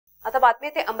बातमी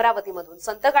ते अमरावतीमधून।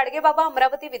 संत गाडगेबाबा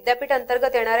अमरावती विद्यापीठ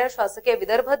अंतर्गत येणाऱ्या शासकीय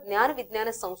विदर्भ ज्ञान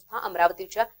विज्ञान संस्था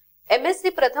अमरावतीच्या एमएससी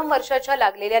प्रथम वर्षाच्या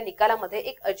लागलेल्या निकालामध्ये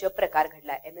एक अजब प्रकार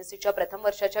घडलाय। एमएससीच्या प्रथम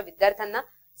वर्षाच्या विद्यार्थ्यांना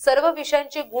सर्व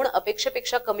विषयांचे गुण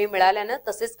अपेक्षेपेक्षा कमी मिळाल्यानं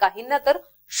तसेच काहींना तर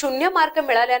 0 मार्क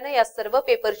मिळाल्यानं या सर्व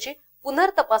पेपरची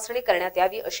पुनर्तपासणी करण्यात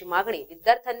यावी अशी मागणी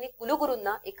विद्यार्थ्यांनी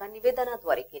कुलगुरूंना एका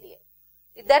निवेदनाद्वारे केली आहे।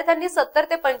 विद्यार्थ्यांनी 70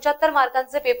 ते 75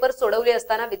 मार्कांचे पेपर सोडवले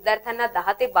असताना विद्यार्थ्यांना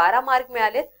 10 ते 12 मार्क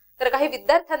मिळालेत, तर काही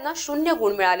विद्यार्थ्यांना 0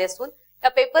 गुण मिळाले असून या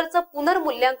पेपरचं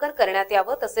पुनर्मूल्यांकन करण्यात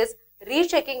यावं। तसेच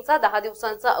रीचेकिंगचा 10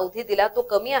 दिवसांचा अवधी दिला तो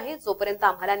कमी आहे। जोपर्यंत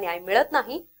आम्हाला न्याय मिळत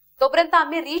नाही तोपर्यंत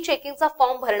आम्ही रीचेकिंगचा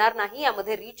फॉर्म भरणार नाही।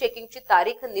 यामध्ये रीचेकिंगची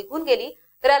तारीख निघून गेली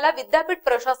तर याला विद्यापीठ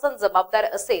प्रशासन जबाबदार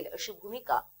असेल अशी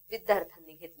भूमिका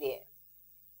विद्यार्थ्यांनी घेतली आहे।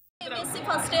 एमएससी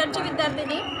फर्स्ट इयरची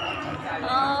विद्यार्थिनी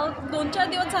 2-4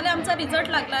 दिवस झाले आमचा रिझल्ट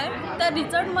लागला आहे। त्या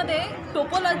रिझल्टमध्ये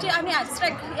टोपोलॉजी आणि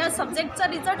ॲब्स्ट्रॅक्ट या सब्जेक्टचा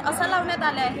रिझल्ट असा लावण्यात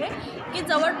आला आहे की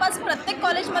जवळपास प्रत्येक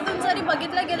कॉलेजमधून जरी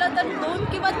बघितलं गेलं तर 2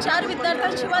 किंवा 4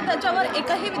 विद्यार्थ्यांशिवाय त्याच्यावर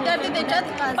एकही विद्यार्थी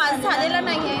त्याच्यात पास झालेला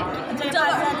नाही आहे।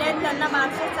 त्यांना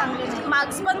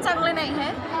मार्क्स पण चांगले नाही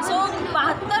आहे। सो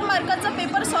 72 मार्काचा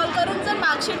पेपर सॉल्व करून जर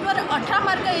मार्कशीटवर 18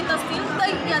 मार्क येत असतील तर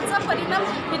याचा परिणाम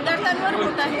विद्यार्थ्यांवर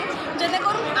होत आहे,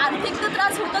 जेणेकरून आर्थिक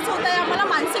त्रास होतच होत आहे, आम्हाला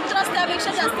मानसिक त्रास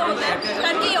त्यापेक्षा जास्त होत आहे।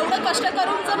 कारण की एवढं कष्ट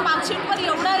करून जर मार्कशीटवर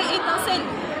एवढा येत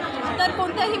असेल तर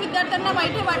कोणत्याही विद्यार्थ्यांना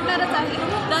वाईट वाटणारच आहे।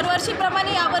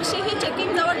 दरवर्षीप्रमाणे यावर्षी ही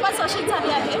चेकिंग जवळपास अशीच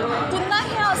झाली आहे। पुन्हा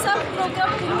हे असा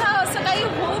प्रोग्राम पुन्हा असं काही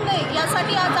होऊ नये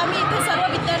यासाठी आज आम्ही इथे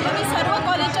सर्व विद्यार्थ्यांनी सर्व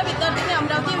कॉलेजच्या विद्यार्थ्यांनी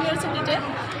अमरावती युनिव्हर्सिटीचे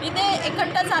इथे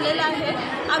एकट्ठा झालेला आहे।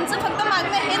 आमचं फक्त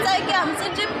मागणं हेच आहे की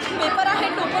आमचं जे पेपर आहे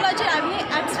टोपोलॉजी आणि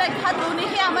ॲब्स्ट्रॅक्ट हा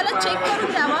दोन्हीही आम्हाला चेक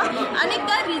करून द्यावा आणि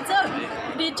त्या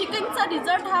रीचेकिंगचा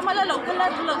रिझल्ट हा आम्हाला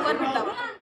लवकरात लवकर भेटावा।